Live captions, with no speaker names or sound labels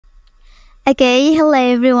Okay, hello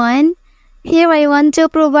everyone. Here I want to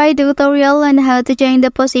provide a tutorial on how to change the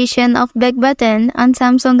position of back button on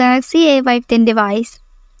Samsung Galaxy A15 device.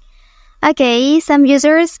 Okay, some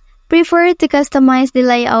users prefer to customize the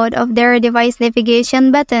layout of their device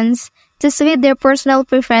navigation buttons to suit their personal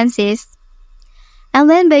preferences. And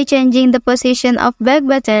then by changing the position of back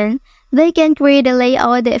button, they can create a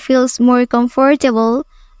layout that feels more comfortable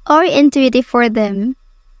or intuitive for them.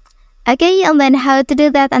 Okay, and then how to do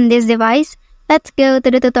that on this device? Let's go to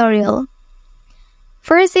the tutorial.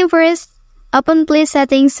 First thing first, open Play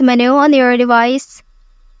Settings menu on your device.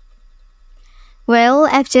 Well,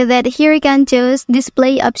 after that, here you can choose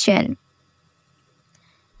Display option.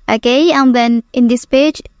 Okay, and then in this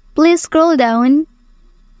page, please scroll down.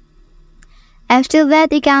 After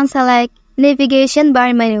that, you can select Navigation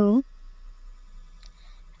bar menu.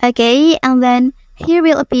 Okay, and then here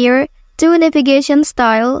will appear two navigation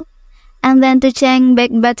style. And then to change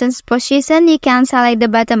back button's position, you can select the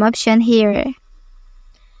bottom option here.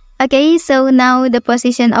 Okay, so now the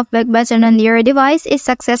position of back button on your device is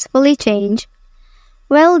successfully changed.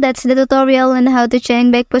 Well, that's the tutorial on how to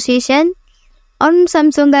change back position on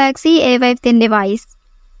Samsung Galaxy A15 device.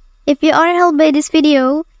 If you are helped by this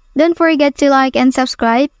video, don't forget to like and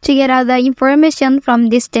subscribe to get other information from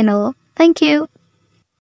this channel. Thank you.